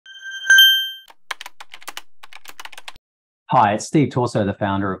Hi, it's Steve Torso, the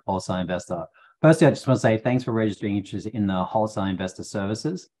founder of Wholesale Investor. Firstly, I just want to say thanks for registering interest in the Wholesale Investor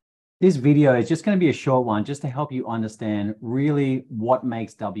services. This video is just going to be a short one just to help you understand really what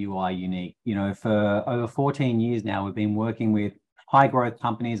makes WI unique. You know, for over 14 years now, we've been working with high growth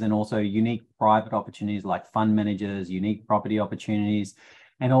companies and also unique private opportunities like fund managers, unique property opportunities,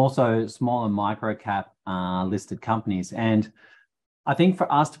 and also small and micro cap listed companies. And I think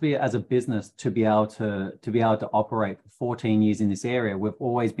for us to be as a business to be able to operate for 14 years in this area, we've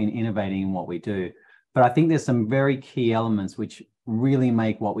always been innovating in what we do. But I think there's some very key elements which really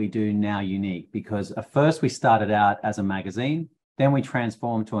make what we do now unique, because at first we started out as a magazine, then we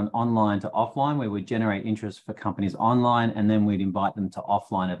transformed to an online to offline where we generate interest for companies online, and then we'd invite them to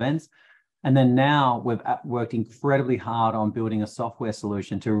offline events. And then now we've worked incredibly hard on building a software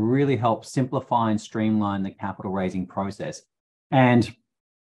solution to really help simplify and streamline the capital raising process. And,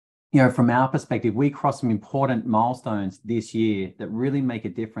 you know, from our perspective, we crossed some important milestones this year that really make a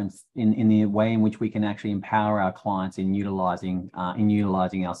difference in the way in which we can actually empower our clients in utilizing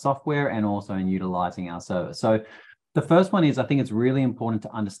our software and also in utilizing our service. So the first one is, I think it's really important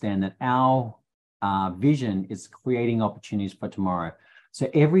to understand that our vision is creating opportunities for tomorrow. So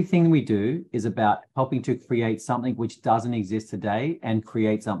everything we do is about helping to create something which doesn't exist today and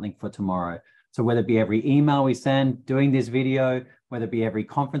create something for tomorrow. So whether it be every email we send, doing this video, whether it be every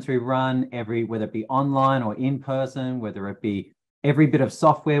conference we run, whether it be online or in person, whether it be every bit of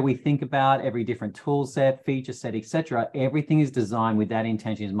software we think about, every different tool set, feature set, etc., everything is designed with that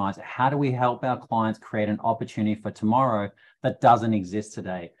intention in mind. So how do we help our clients create an opportunity for tomorrow that doesn't exist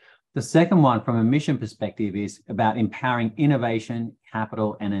today? The second one, from a mission perspective, is about empowering innovation,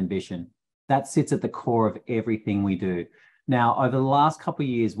 capital, and ambition. That sits at the core of everything we do. Now, over the last couple of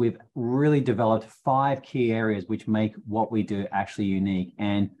years, we've really developed 5 key areas which make what we do actually unique.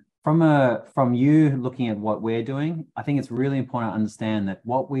 And from you looking at what we're doing, I think it's really important to understand that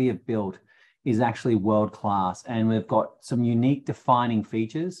what we have built is actually world-class. And we've got some unique defining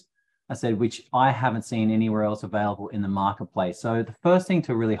features, I said, which I haven't seen anywhere else available in the marketplace. So the first thing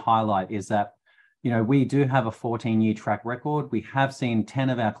to really highlight is that, you know, we do have a 14-year track record. We have seen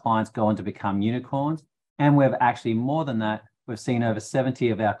 10 of our clients go on to become unicorns. And we've actually, more than that, we've seen over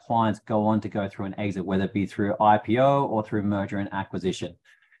 70 of our clients go through an exit, whether it be through IPO or through merger and acquisition.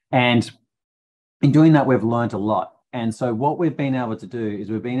 And in doing that, we've learned a lot. And so what we've been able to do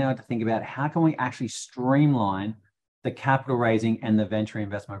is we've been able to think about how can we actually streamline the capital raising and the venture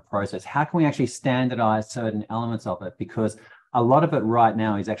investment process? How can we actually standardize certain elements of it? Because a lot of it right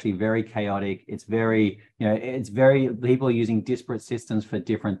now is actually very chaotic. It's very, people are using disparate systems for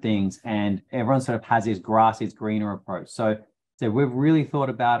different things, and everyone sort of has this grass is greener approach. So we've really thought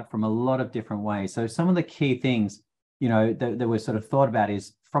about it from a lot of different ways. So some of the key things, you know, that we've sort of thought about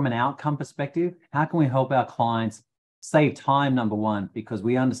is from an outcome perspective, how can we help our clients save time, number one, because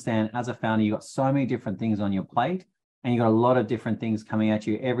we understand as a founder, you've got so many different things on your plate and you've got a lot of different things coming at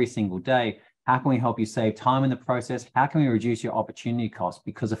you every single day. How can we help you save time in the process? How can we reduce your opportunity cost?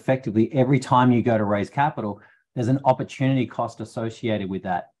 Because effectively, every time you go to raise capital, there's an opportunity cost associated with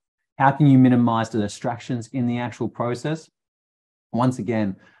that. How can you minimize the distractions in the actual process? Once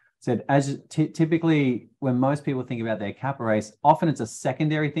again, said, as typically when most people think about their capital raise, often it's a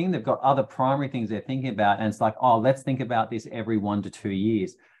secondary thing. They've got other primary things they're thinking about. And it's like, oh, let's think about this every 1 to 2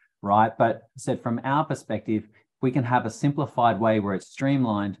 years, right? But said from our perspective, we can have a simplified way where it's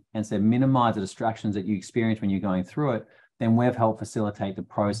streamlined and so minimize the distractions that you experience when you're going through it, then we've helped facilitate the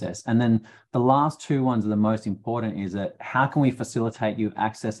process. And then the last 2 ones are the most important, is that how can we facilitate you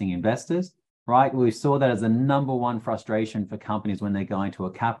accessing investors, right? We saw that as the number one frustration for companies when they're going to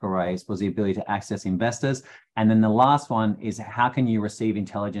a capital raise was the ability to access investors. And then the last one is how can you receive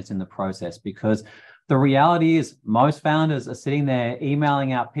intelligence in the process? Because the reality is most founders are sitting there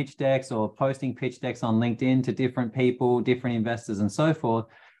emailing out pitch decks or posting pitch decks on LinkedIn to different people, different investors and so forth.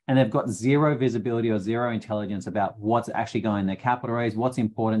 And they've got zero visibility or zero intelligence about what's actually going in their capital raise, what's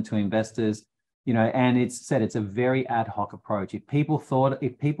important to investors, you know, and it's a very ad hoc approach. If people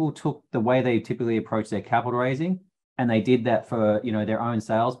took the way they typically approach their capital raising and they did that for, you know, their own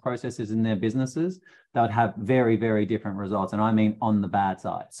sales processes in their businesses, they would have very, very different results. And I mean on the bad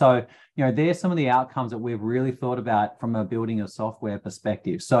side. So, you know, there's some of the outcomes that we've really thought about from a building a software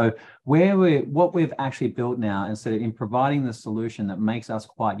perspective. So what we've actually built now, instead of in providing the solution that makes us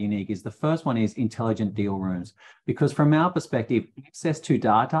quite unique, is the first one is intelligent deal rooms. Because from our perspective, access to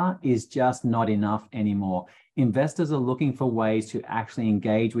data is just not enough anymore. Investors are looking for ways to actually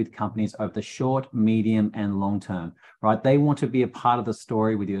engage with companies over the short, medium, and long term, right? They want to be a part of the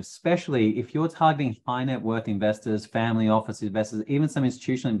story with you, especially if you're targeting high net worth investors, family office investors, even some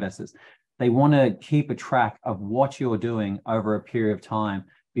institutional investors. They want to keep a track of what you're doing over a period of time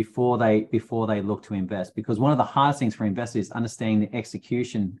before they look to invest. Because one of the hardest things for investors is understanding the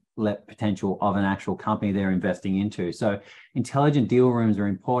execution potential of an actual company they're investing into. So intelligent deal rooms are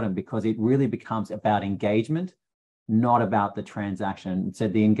important because it really becomes about engagement, not about the transaction. So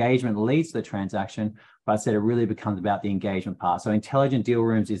the engagement leads to the transaction, but I said it really becomes about the engagement part. So intelligent deal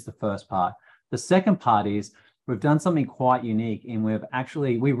rooms is the first part. The second part is we've done something quite unique, and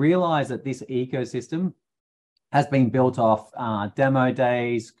we realize that this ecosystem has been built off demo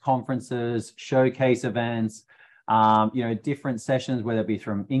days, conferences, showcase events, different sessions, whether it be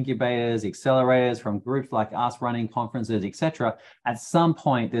from incubators, accelerators, from groups like us running conferences, etc. At some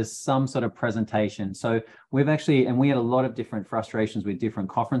point, there's some sort of presentation. So we had a lot of different frustrations with different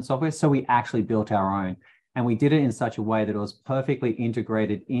conference software. So we actually built our own, and we did it in such a way that it was perfectly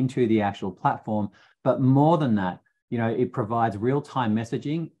integrated into the actual platform. But more than that, it provides real-time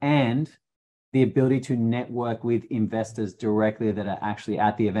messaging and the ability to network with investors directly that are actually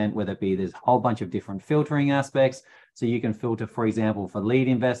at the event, whether it be there's a whole bunch of different filtering aspects. So you can filter, for example, for lead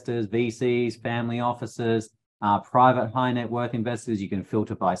investors, VCs, family offices, private high net worth investors. You can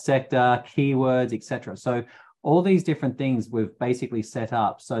filter by sector, keywords, etc. So all these different things we've basically set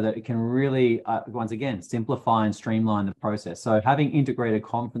up so that it can really, once again, simplify and streamline the process. So having integrated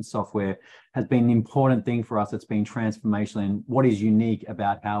conference software has been an important thing for us. It's been transformational and what is unique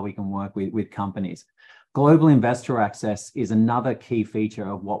about how we can work with companies. Global investor access is another key feature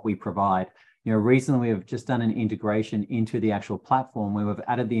of what we provide. Recently we've just done an integration into the actual platform where we've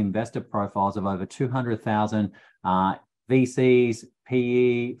added the investor profiles of over 200,000 VCs,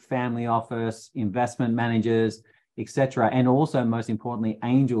 PE, family office, investment managers, etc., and also, most importantly,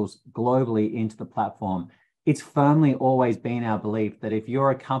 angels globally into the platform. It's firmly always been our belief that if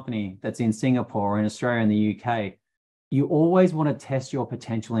you're a company that's in Singapore or in Australia and the UK, you always want to test your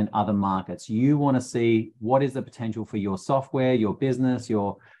potential in other markets. You want to see what is the potential for your software, your business,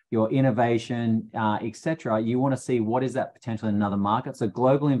 your innovation, etc. You want to see what is that potential in another market. So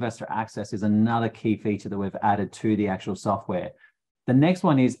global investor access is another key feature that we've added to the actual software. The next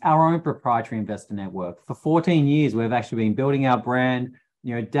one is our own proprietary investor network. For 14 years, we've actually been building our brand.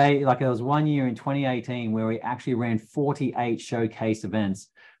 There was 1 year in 2018 where we actually ran 48 showcase events,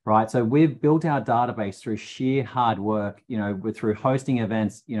 right? So we've built our database through sheer hard work, through hosting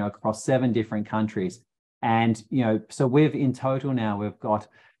events, across 7 different countries. And, so we've got,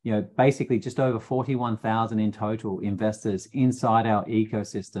 basically just over 41,000 in total investors inside our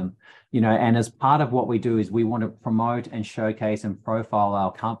ecosystem, and as part of what we do is we want to promote and showcase and profile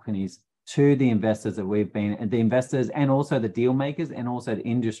our companies to the investors the investors and also the deal makers and also the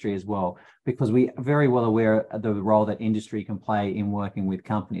industry as well, because we are very well aware of the role that industry can play in working with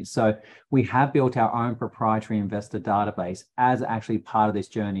companies. So we have built our own proprietary investor database as actually part of this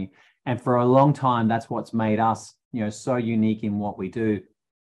journey. And for a long time, that's what's made us, so unique in what we do,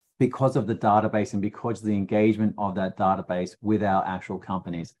 because of the database and because of the engagement of that database with our actual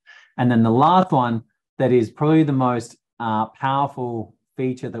companies. And then the last one that is probably the most powerful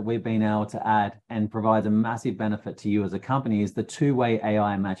feature that we've been able to add and provides a massive benefit to you as a company is the two-way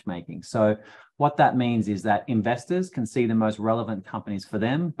AI matchmaking. So what that means is that investors can see the most relevant companies for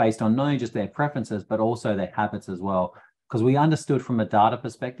them based on not only just their preferences, but also their habits as well. Because we understood from a data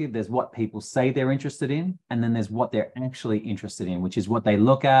perspective, there's what people say they're interested in, and then there's what they're actually interested in, which is what they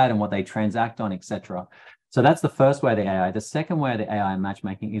look at and what they transact on, etc. So that's the first way of the AI. The second way of the AI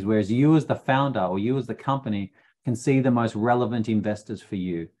matchmaking is whereas you as the founder or you as the company can see the most relevant investors for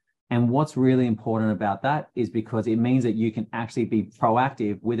you. And what's really important about that is because it means that you can actually be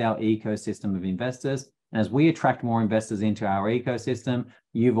proactive with our ecosystem of investors. And as we attract more investors into our ecosystem,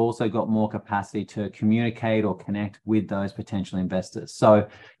 you've also got more capacity to communicate or connect with those potential investors. So,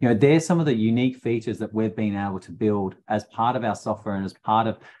 there's some of the unique features that we've been able to build as part of our software and as part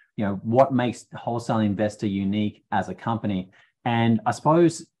of, what makes Wholesale Investor unique as a company. And I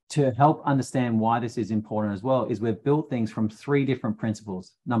suppose to help understand why this is important as well is we've built things from 3 different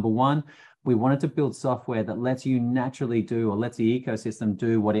principles. Number one, we wanted to build software that lets you naturally do or lets the ecosystem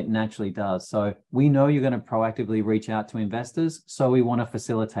do what it naturally does. So we know you're going to proactively reach out to investors, so we want to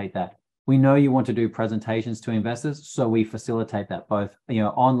facilitate that. We know you want to do presentations to investors, so we facilitate that both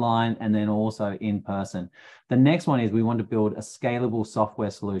online and then also in person. The next one is we want to build a scalable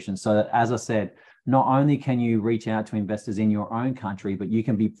software solution so that, as I said, not only can you reach out to investors in your own country, but you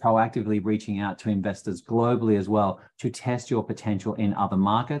can be proactively reaching out to investors globally as well to test your potential in other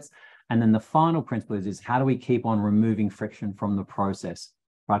markets. And then the final principle is how do we keep on removing friction from the process,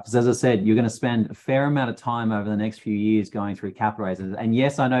 right? Because as I said, you're going to spend a fair amount of time over the next few years going through capital raises. And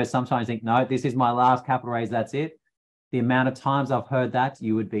yes, I know sometimes you think, no, this is my last capital raise, that's it. The amount of times I've heard that,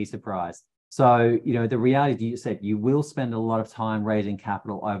 you would be surprised. So, the reality, you said you will spend a lot of time raising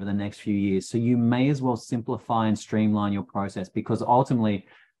capital over the next few years. So you may as well simplify and streamline your process, because ultimately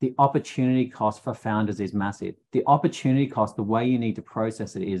the opportunity cost for founders is massive. The opportunity cost, the way you need to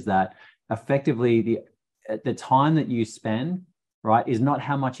process it is that effectively the time that you spend, right, is not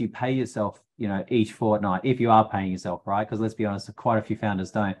how much you pay yourself, each fortnight, if you are paying yourself, right? Because let's be honest, quite a few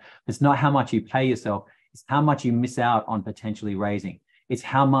founders don't. It's not how much you pay yourself, it's how much you miss out on potentially raising. It's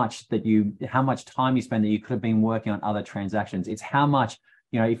how much time you spend that you could have been working on other transactions. It's how much,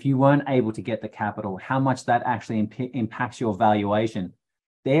 if you weren't able to get the capital, how much that actually impacts your valuation.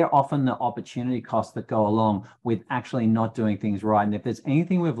 They're often the opportunity costs that go along with actually not doing things right. And if there's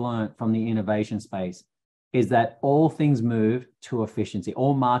anything we've learned from the innovation space, is that all things move to efficiency.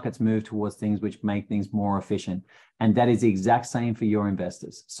 All markets move towards things which make things more efficient. And that is the exact same for your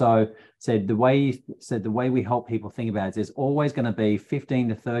investors. So the way we help people think about it is there's always going to be 15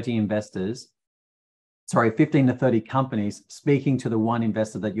 to 30 companies speaking to the one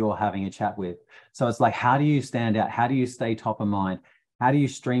investor that you're having a chat with. So it's like, how do you stand out? How do you stay top of mind? How do you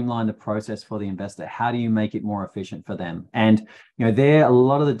streamline the process for the investor? How do you make it more efficient for them? And there are a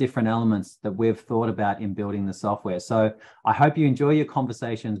lot of the different elements that we've thought about in building the software. So I hope you enjoy your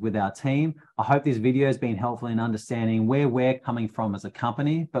conversations with our team. I hope this video has been helpful in understanding where we're coming from as a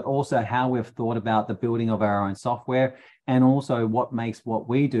company, but also how we've thought about the building of our own software, and also what makes what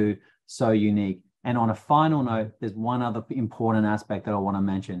we do so unique. And on a final note, there's one other important aspect that I want to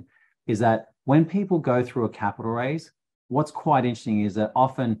mention, is that when people go through a capital raise, what's quite interesting is that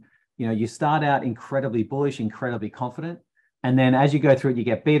often, you start out incredibly bullish, incredibly confident. And then as you go through it, you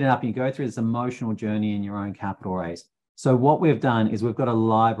get beaten up and you go through this emotional journey in your own capital raise. So what we've done is we've got a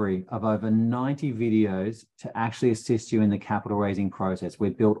library of over 90 videos to actually assist you in the capital raising process.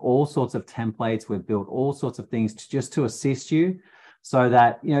 We've built all sorts of templates. We've built all sorts of things just to assist you, so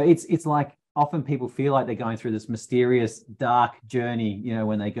that, it's like often people feel like they're going through this mysterious, dark journey,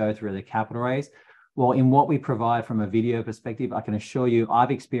 when they go through the capital raise. Well, in what we provide from a video perspective, I can assure you,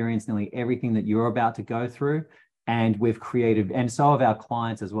 I've experienced nearly everything that you're about to go through, and we've created, and so have our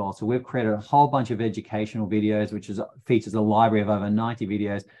clients as well. So we've created a whole bunch of educational videos, which features a library of over 90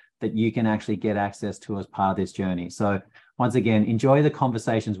 videos that you can actually get access to as part of this journey. So once again, enjoy the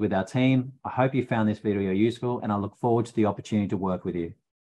conversations with our team. I hope you found this video useful, and I look forward to the opportunity to work with you.